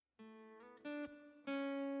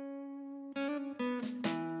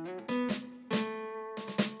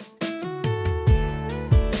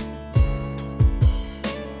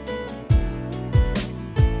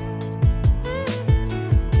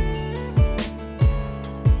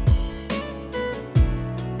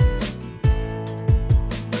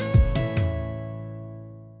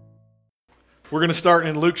We're going to start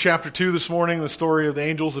in Luke chapter 2 this morning, the story of the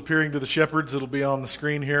angels appearing to the shepherds. It'll be on the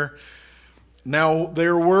screen here. Now,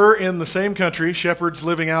 there were in the same country shepherds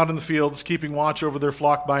living out in the fields, keeping watch over their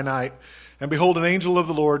flock by night. And behold, an angel of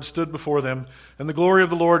the Lord stood before them, and the glory of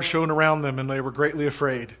the Lord shone around them, and they were greatly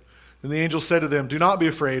afraid. And the angel said to them, "Do not be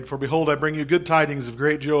afraid, for behold, I bring you good tidings of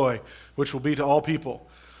great joy, which will be to all people.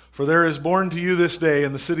 For there is born to you this day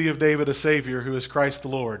in the city of David a Savior, who is Christ the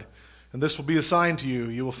Lord. And this will be a sign to you.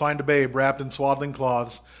 You will find a babe wrapped in swaddling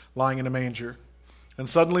cloths, lying in a manger." And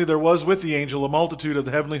suddenly there was with the angel a multitude of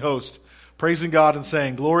the heavenly host, praising God and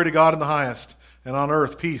saying, "Glory to God in the highest, and on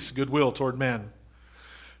earth peace, goodwill toward men."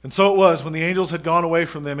 And so it was, when the angels had gone away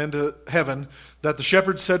from them into heaven, that the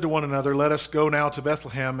shepherds said to one another, "Let us go now to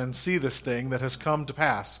Bethlehem and see this thing that has come to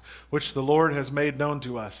pass, which the Lord has made known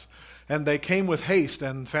to us." And they came with haste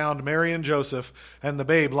and found Mary and Joseph and the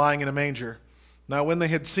babe lying in a manger. Now when they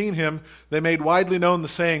had seen him, they made widely known the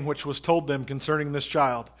saying which was told them concerning this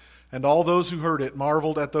child. And all those who heard it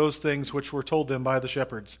marveled at those things which were told them by the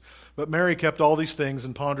shepherds. But Mary kept all these things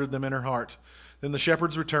and pondered them in her heart. Then the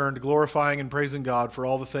shepherds returned, glorifying and praising God for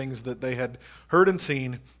all the things that they had heard and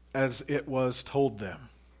seen, as it was told them.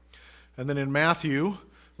 And then in Matthew,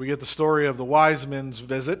 we get the story of the wise men's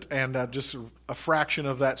visit, and just a fraction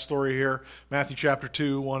of that story here, Matthew chapter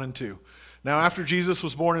 2, 1 and 2. Now after Jesus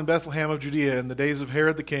was born in Bethlehem of Judea in the days of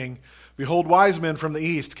Herod the king, behold, wise men from the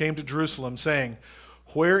east came to Jerusalem, saying,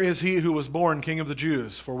 "Where is he who was born King of the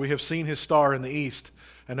Jews? For we have seen his star in the east,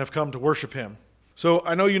 and have come to worship him." So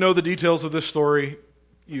I know you know the details of this story.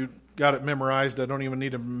 You got it memorized. I don't even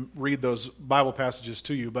need to read those Bible passages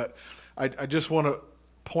to you, but I just want to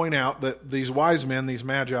point out that these wise men, these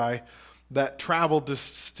magi, that traveled to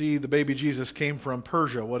see the baby Jesus came from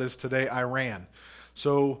Persia, what is today Iran.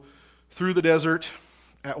 So through the desert,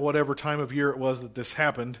 at whatever time of year it was that this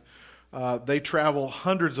happened, they travel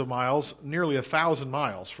hundreds of miles, nearly 1,000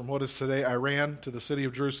 miles, from what is today Iran to the city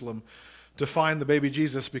of Jerusalem to find the baby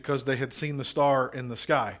Jesus because they had seen the star in the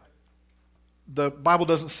sky. The Bible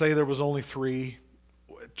doesn't say there was only three.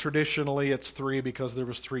 Traditionally, it's three because there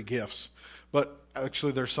was three gifts. But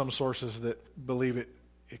actually, there's some sources that believe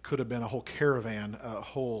it could have been a whole caravan, a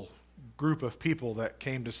whole group of people that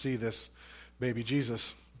came to see this baby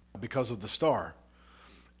Jesus because of the star.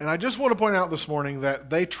 And I just want to point out this morning that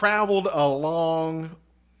they traveled a long,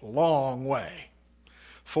 long way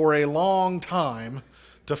for a long time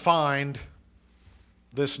to find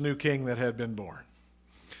this new king that had been born.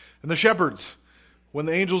 And the shepherds, when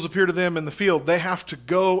the angels appear to them in the field, they have to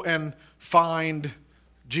go and find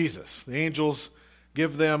Jesus. The angels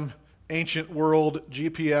give them ancient world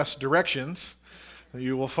GPS directions.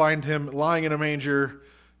 You will find him lying in a manger,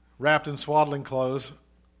 wrapped in swaddling clothes.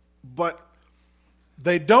 But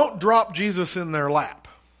they don't drop Jesus in their lap.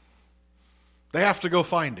 They have to go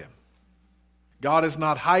find him. God is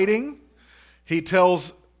not hiding. He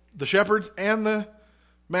tells the shepherds and the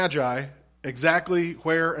magi exactly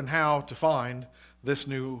where and how to find this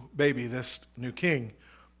new baby, this new king.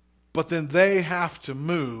 But then they have to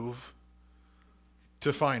move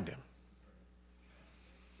to find him.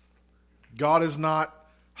 God is not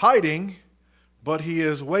hiding, but he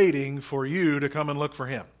is waiting for you to come and look for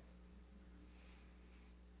him.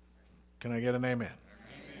 Can I get an amen?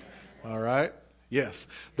 Amen. All right. Yes.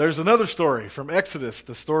 There's another story from Exodus,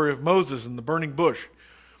 the story of Moses and the burning bush.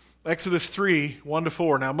 Exodus 3,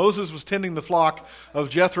 1-4. Now Moses was tending the flock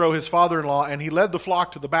of Jethro, his father-in-law, and he led the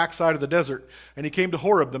flock to the backside of the desert. And he came to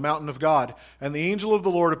Horeb, the mountain of God. And the angel of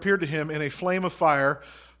the Lord appeared to him in a flame of fire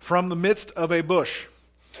from the midst of a bush.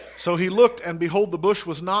 So he looked, and behold, the bush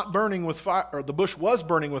was not burning with fire, or the bush was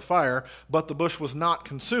burning with fire, but the bush was not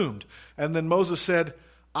consumed. And then Moses said,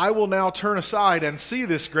 "I will now turn aside and see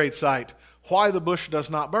this great sight, why the bush does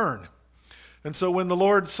not burn." And so when the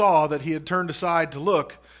Lord saw that he had turned aside to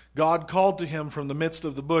look, God called to him from the midst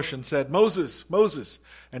of the bush and said, "Moses, Moses."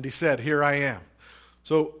 And he said, "Here I am."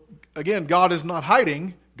 So again, God is not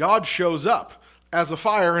hiding. God shows up as a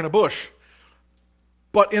fire in a bush,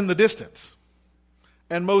 but in the distance.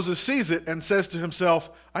 And Moses sees it and says to himself,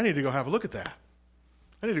 "I need to go have a look at that.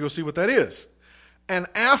 I need to go see what that is." And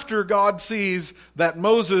after God sees that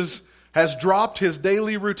Moses has dropped his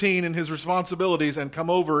daily routine and his responsibilities and come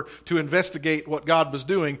over to investigate what God was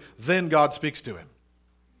doing, then God speaks to him.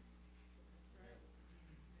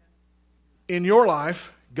 In your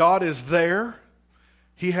life, God is there.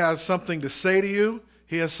 He has something to say to you.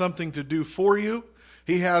 He has something to do for you.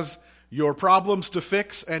 He has your problems to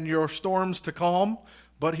fix and your storms to calm,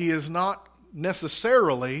 but he is not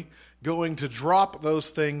necessarily going to drop those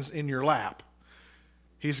things in your lap.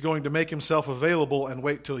 He's going to make himself available and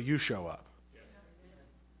wait till you show up.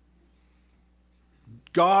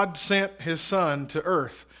 God sent his Son to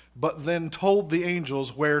earth, but then told the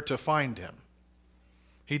angels where to find him.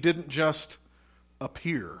 He didn't just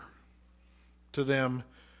appear to them.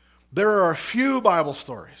 There are a few Bible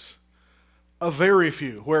stories, a very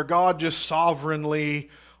few, where God just sovereignly,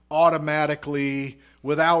 automatically,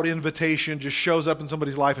 without invitation, just shows up in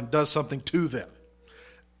somebody's life and does something to them.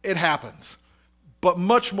 It happens. But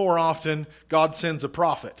much more often, God sends a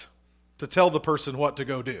prophet to tell the person what to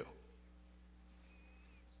go do.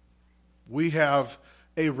 We have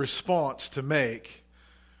a response to make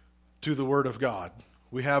to the Word of God.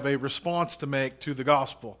 We have a response to make to the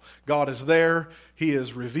gospel. God is there. He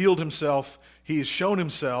has revealed himself. He has shown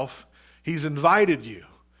himself. He's invited you.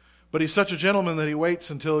 But he's such a gentleman that he waits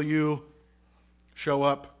until you show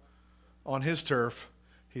up on his turf.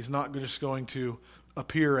 He's not just going to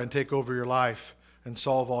appear and take over your life and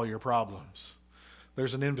solve all your problems.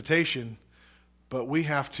 There's an invitation, but we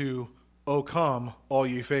have to, "O come, all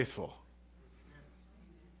ye faithful."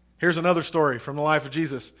 Here's another story from the life of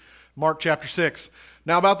Jesus. Mark chapter 6.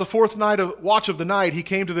 Now about the fourth watch of the night, he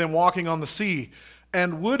came to them walking on the sea,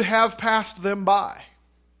 and would have passed them by.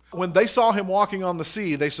 When they saw him walking on the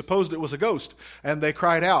sea, they supposed it was a ghost, and they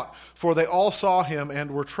cried out, for they all saw him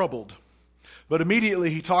and were troubled. But immediately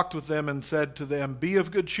he talked with them and said to them, "Be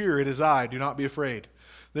of good cheer, it is I, do not be afraid."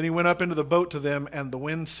 Then he went up into the boat to them, and the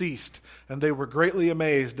wind ceased, and they were greatly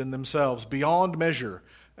amazed in themselves, beyond measure,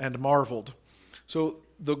 and marveled. So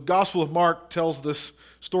the Gospel of Mark tells this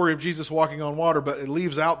story of Jesus walking on water, but it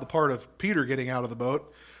leaves out the part of Peter getting out of the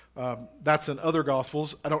boat. That's in other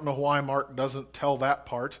Gospels. I don't know why Mark doesn't tell that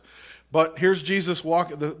part. But here's Jesus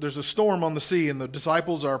walking. There's a storm on the sea, and the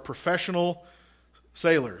disciples are professional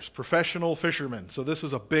sailors, professional fishermen. So this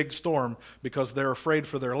is a big storm because they're afraid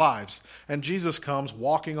for their lives. And Jesus comes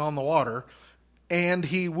walking on the water, and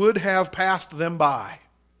he would have passed them by.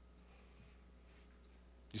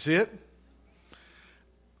 You see it?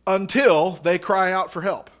 Until they cry out for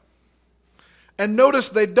help. And notice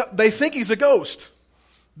they think he's a ghost.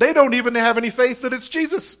 They don't even have any faith that it's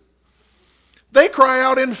Jesus. They cry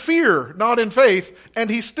out in fear, not in faith, and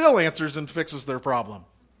he still answers and fixes their problem.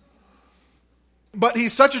 But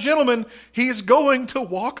he's such a gentleman, he's going to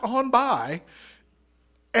walk on by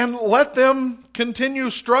and let them continue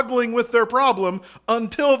struggling with their problem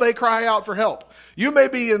until they cry out for help. You may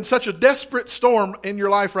be in such a desperate storm in your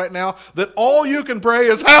life right now that all you can pray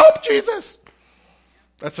is, "Help, Jesus!"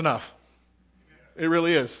 That's enough. It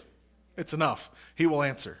really is. It's enough. He will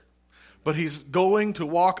answer. But he's going to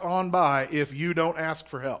walk on by if you don't ask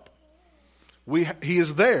for help. He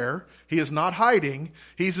is there. He is not hiding.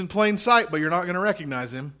 He's in plain sight, but you're not going to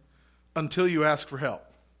recognize him until you ask for help.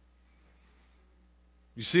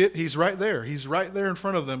 You see it? He's right there. He's right there in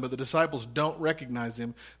front of them, but the disciples don't recognize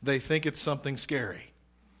him. They think it's something scary.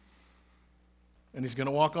 And he's going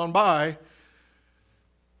to walk on by.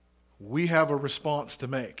 We have a response to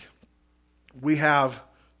make. We have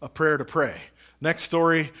a prayer to pray. Next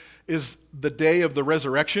story is the day of the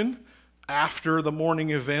resurrection, after the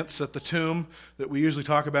morning events at the tomb that we usually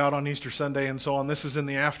talk about on Easter Sunday and so on. This is in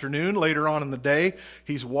the afternoon. Later on in the day,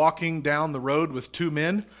 he's walking down the road with two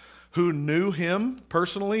men who knew him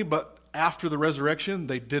personally, but after the resurrection,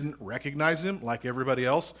 they didn't recognize him like everybody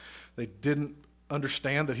else. They didn't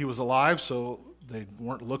understand that he was alive, so they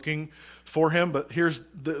weren't looking for him. But here's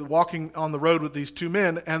walking on the road with these two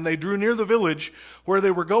men, and they drew near the village where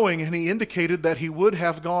they were going, and he indicated that he would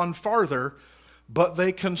have gone farther, but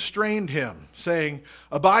they constrained him, saying,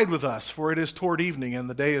 "Abide with us, for it is toward evening, and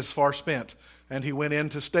the day is far spent." And he went in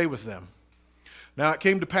to stay with them. Now it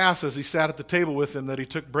came to pass, as he sat at the table with them, that he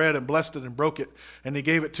took bread and blessed it and broke it, and he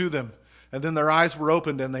gave it to them. And then their eyes were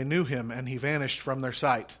opened, and they knew him, and he vanished from their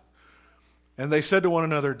sight. And they said to one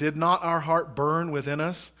another, "Did not our heart burn within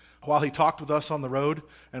us while he talked with us on the road,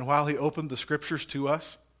 and while he opened the scriptures to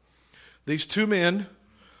us?" These two men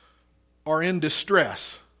are in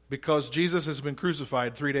distress because Jesus has been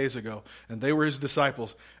crucified 3 days ago, and they were his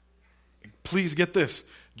disciples. Please get this.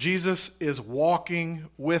 Jesus is walking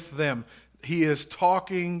with them. He is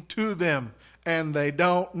talking to them, and they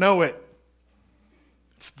don't know it.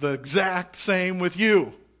 It's the exact same with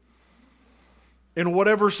you. In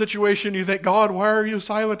whatever situation you think, "God, why are you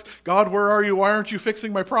silent? God, where are you? Why aren't you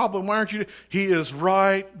fixing my problem? Why aren't you?" He is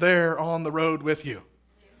right there on the road with you.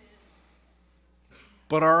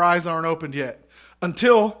 But our eyes aren't opened yet.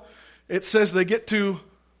 Until it says they get to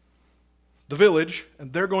the village,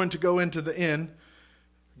 and they're going to go into the inn,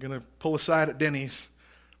 going to pull aside at Denny's,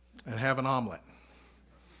 and have an omelet.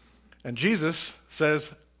 And Jesus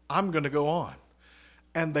says, "I'm going to go on."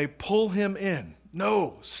 And they pull him in.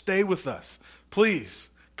 "No, stay with us. Please,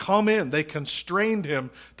 come in. They constrained him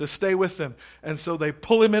to stay with them. And so they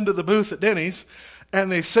pull him into the booth at Denny's,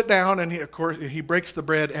 and they sit down, and he breaks the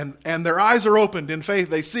bread, and their eyes are opened in faith.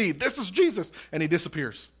 They see, this is Jesus, and he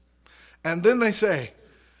disappears. And then they say,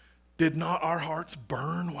 did not our hearts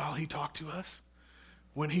burn while he talked to us?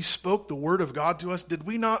 When he spoke the word of God to us, did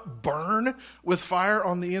we not burn with fire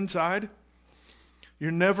on the inside?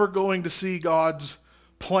 You're never going to see God's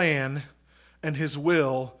plan and his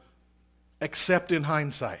will except in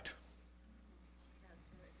hindsight.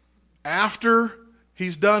 After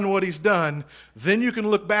he's done what he's done, then you can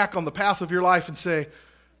look back on the path of your life and say,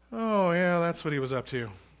 oh yeah, that's what he was up to.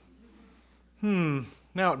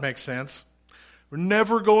 Now it makes sense. We're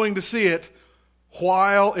never going to see it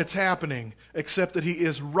while it's happening, except that he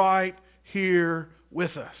is right here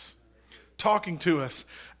with us, talking to us.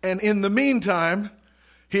 And in the meantime,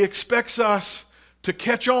 he expects us to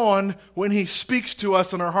catch on when he speaks to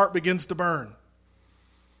us and our heart begins to burn.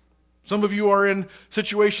 Some of you are in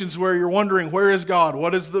situations where you're wondering, where is God?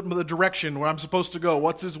 What is the direction where I'm supposed to go?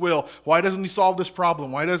 What's his will? Why doesn't he solve this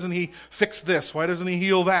problem? Why doesn't he fix this? Why doesn't he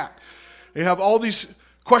heal that? You have all these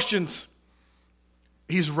questions.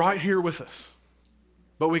 He's right here with us,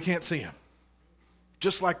 but we can't see him,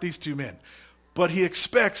 just like these two men. But he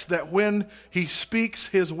expects that when he speaks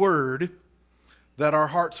his word, that our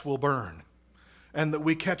hearts will burn and that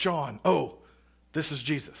we catch on. Oh, this is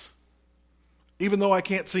Jesus. Even though I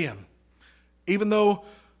can't see him, even though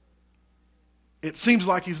it seems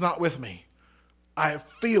like he's not with me, I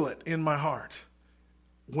feel it in my heart.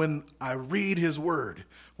 When I read his word,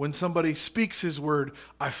 when somebody speaks his word,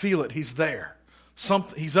 I feel it. He's there.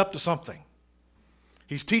 He's up to something.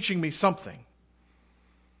 He's teaching me something.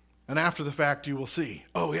 And after the fact, you will see,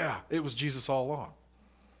 oh yeah, it was Jesus all along.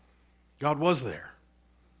 God was there.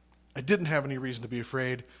 I didn't have any reason to be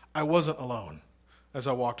afraid. I wasn't alone as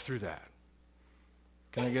I walked through that.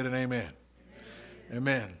 Can I get an amen?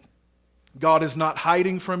 Amen. God is not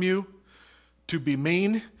hiding from you to be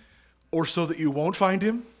mean or so that you won't find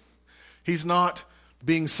him. He's not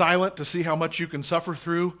being silent to see how much you can suffer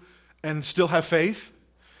through and still have faith.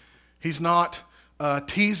 He's not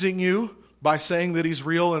teasing you by saying that he's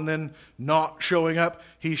real and then not showing up.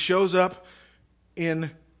 He shows up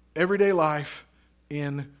in everyday life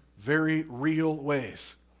in very real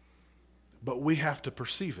ways. But we have to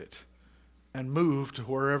perceive it and move to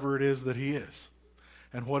wherever it is that he is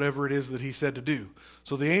and whatever it is that he said to do.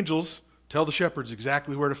 So the angels tell the shepherds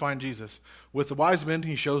exactly where to find Jesus. With the wise men,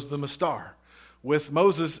 he shows them a star. With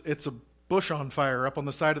Moses, it's a bush on fire up on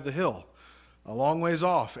the side of the hill, a long ways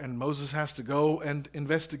off, and Moses has to go and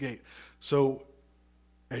investigate. So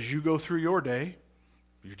as you go through your day,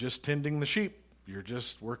 you're just tending the sheep, you're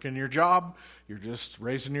just working your job, you're just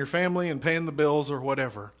raising your family and paying the bills or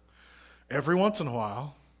whatever. Every once in a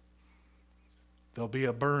while, there'll be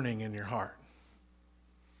a burning in your heart.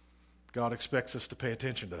 God expects us to pay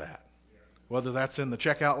attention to that. Whether that's in the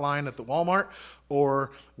checkout line at the Walmart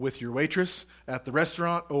or with your waitress at the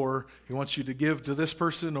restaurant, or he wants you to give to this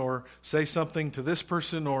person or say something to this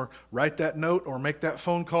person or write that note or make that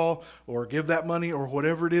phone call or give that money or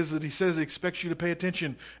whatever it is that he says he expects you to pay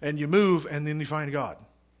attention, and you move and then you find God.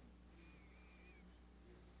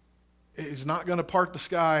 He's not going to part the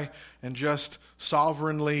sky and just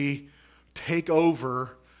sovereignly take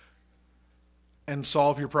over and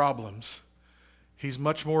solve your problems. He's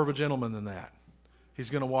much more of a gentleman than that.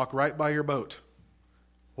 He's going to walk right by your boat.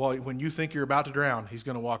 Well, when you think you're about to drown, he's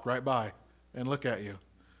going to walk right by and look at you.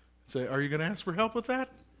 Say, are you going to ask for help with that?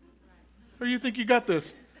 Or you think you got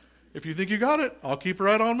this? If you think you got it, I'll keep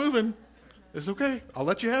right on moving. It's okay. I'll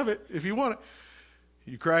let you have it if you want it.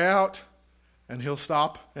 You cry out, and he'll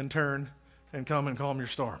stop and turn and come and calm your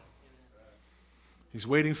storm. He's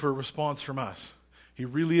waiting for a response from us. He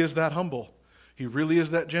really is that humble. He really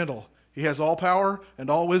is that gentle. He has all power and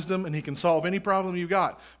all wisdom, and he can solve any problem you've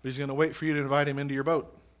got. But he's going to wait for you to invite him into your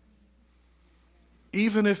boat.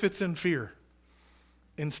 Even if it's in fear,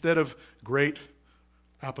 instead of great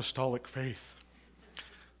apostolic faith.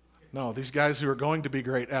 No, these guys who are going to be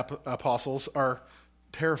great apostles are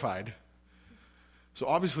terrified. So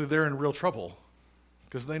obviously they're in real trouble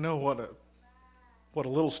because they know what a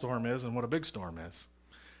little storm is and what a big storm is.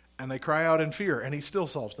 And they cry out in fear, and he still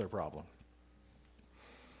solves their problem.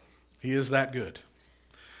 He is that good.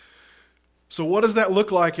 So what does that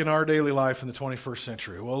look like in our daily life in the 21st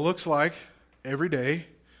century? Well, it looks like every day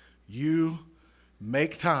you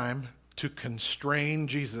make time to constrain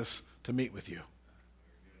Jesus to meet with you.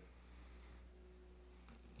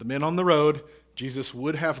 The men on the road, Jesus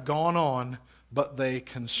would have gone on, but they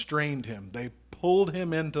constrained him. They pulled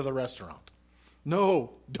him into the restaurant.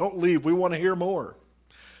 No, don't leave. We want to hear more.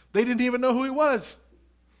 They didn't even know who he was.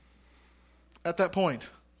 at that point.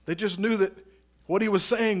 They just knew that what he was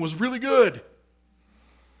saying was really good.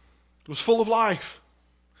 It was full of life.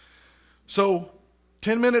 So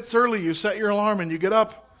 10 minutes early, you set your alarm and you get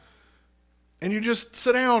up and you just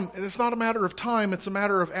sit down. And it's not a matter of time. It's a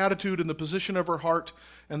matter of attitude and the position of our heart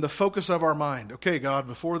and the focus of our mind. Okay, God,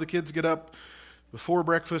 before the kids get up, before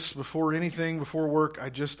breakfast, before anything, before work, I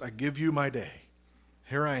give you my day.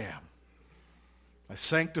 Here I am. I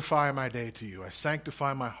sanctify my day to you. I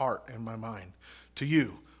sanctify my heart and my mind to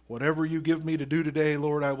you. Whatever you give me to do today,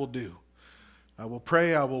 Lord, I will do. I will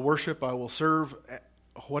pray, I will worship, I will serve,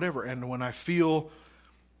 whatever. And when I feel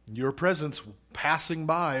your presence passing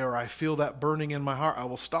by, or I feel that burning in my heart, I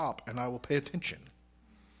will stop and I will pay attention.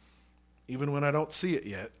 Even when I don't see it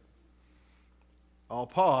yet, I'll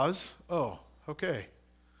pause. Oh, okay.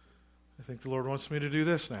 I think the Lord wants me to do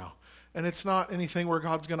this now. And it's not anything where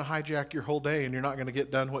God's going to hijack your whole day and you're not going to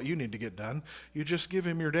get done what you need to get done. You just give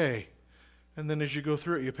him your day. And then as you go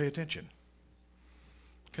through it, you pay attention.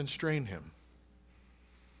 Constrain him.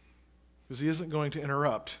 Because he isn't going to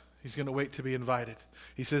interrupt. He's going to wait to be invited.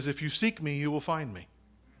 He says, if you seek me, you will find me.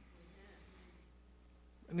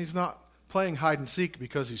 And he's not playing hide and seek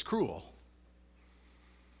because he's cruel.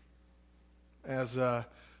 As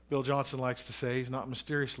Bill Johnson likes to say, he's not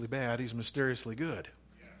mysteriously bad, he's mysteriously good.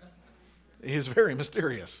 He is very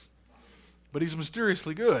mysterious. But he's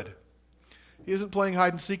mysteriously good. He isn't playing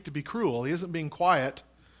hide and seek to be cruel. He isn't being quiet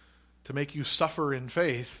to make you suffer in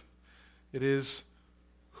faith. It is,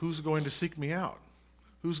 who's going to seek me out?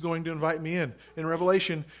 Who's going to invite me in? In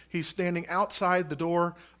Revelation, he's standing outside the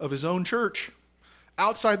door of his own church,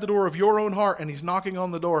 outside the door of your own heart, and he's knocking on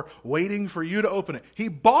the door, waiting for you to open it. He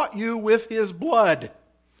bought you with his blood,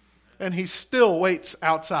 and he still waits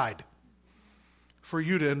outside for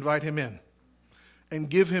you to invite him in. And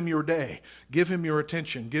give him your day. Give him your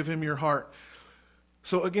attention. Give him your heart.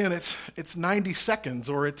 So again, it's 90 seconds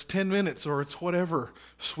or it's 10 minutes or it's whatever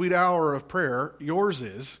sweet hour of prayer yours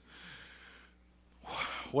is.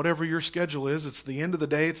 Whatever your schedule is, it's the end of the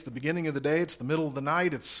day, it's the beginning of the day, it's the middle of the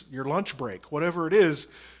night, it's your lunch break, whatever it is.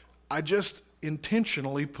 I just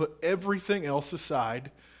intentionally put everything else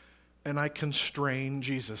aside and I constrain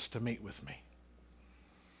Jesus to meet with me.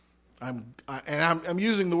 I'm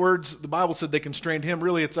using the words, the Bible said they constrained him.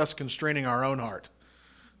 Really, it's us constraining our own heart.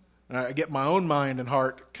 And I get my own mind and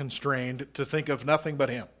heart constrained to think of nothing but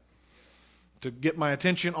him. To get my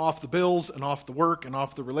attention off the bills and off the work and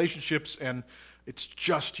off the relationships. And it's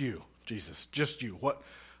just you, Jesus, just you.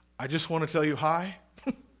 I just want to tell you hi.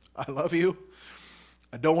 I love you.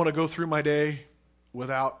 I don't want to go through my day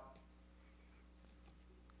without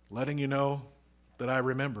letting you know that I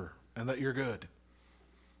remember and that you're good.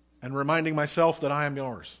 And reminding myself that I am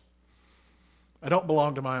yours. I don't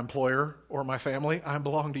belong to my employer or my family. I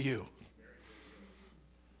belong to you.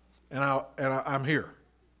 And I'm here.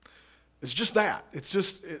 It's just that.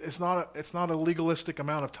 It's not a legalistic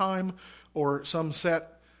amount of time or some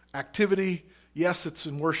set activity. Yes, it's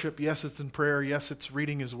in worship. Yes, it's in prayer. Yes, it's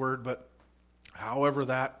reading his word. But however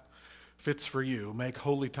that fits for you, make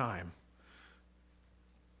holy time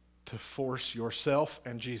to force yourself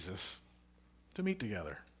and Jesus to meet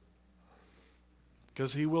together.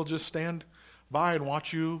 Because he will just stand by and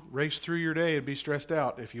watch you race through your day and be stressed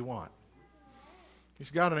out if you want.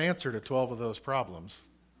 He's got an answer to 12 of those problems.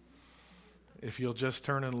 If you'll just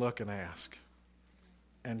turn and look and ask.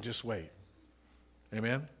 And just wait.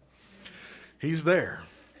 Amen? He's there.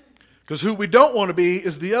 Because who we don't want to be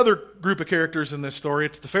is the other group of characters in this story.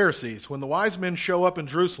 It's the Pharisees. When the wise men show up in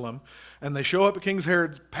Jerusalem, and they show up at King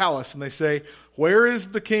Herod's palace, and they say, where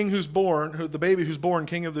is the king the baby who's born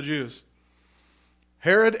king of the Jews?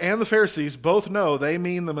 Herod and the Pharisees both know they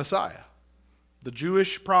mean the Messiah. The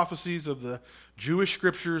Jewish prophecies of the Jewish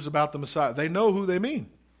scriptures about the Messiah. They know who they mean.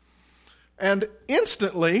 And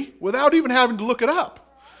instantly, without even having to look it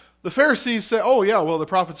up, the Pharisees say, oh yeah, well the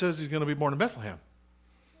prophet says he's going to be born in Bethlehem.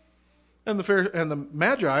 And the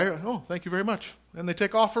Magi, oh, thank you very much. And they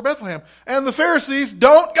take off for Bethlehem. And the Pharisees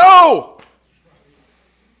don't go.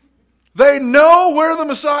 They know where the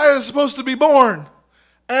Messiah is supposed to be born.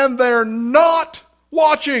 And they're not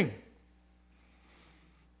watching.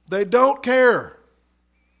 They don't care.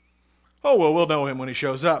 Oh, well, we'll know him when he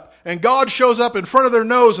shows up. And God shows up in front of their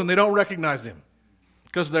nose and they don't recognize him.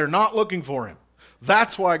 Because they're not looking for him.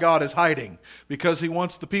 That's why God is hiding. Because he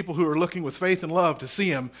wants the people who are looking with faith and love to see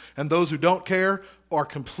him. And those who don't care are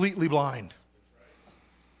completely blind.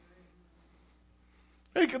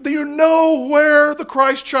 You know where the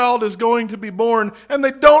Christ child is going to be born. And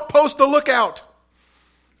they don't post a lookout.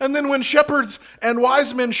 And then when shepherds and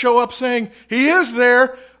wise men show up saying, he is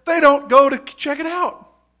there, they don't go to check it out.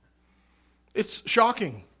 It's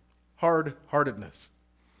shocking, hard-heartedness.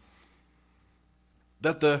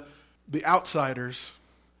 That the outsiders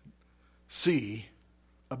see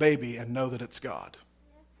a baby and know that it's God.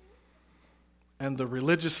 And the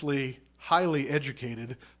religiously highly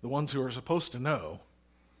educated, the ones who are supposed to know,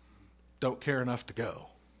 don't care enough to go.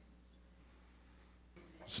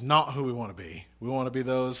 It's not who we want to be. We want to be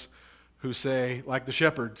those who say, like the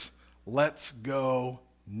shepherds, let's go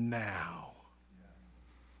now.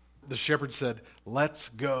 The shepherds said, let's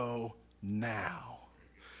go now.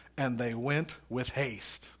 And they went with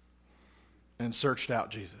haste and searched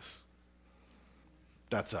out Jesus.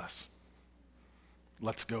 That's us.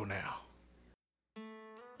 Let's go now.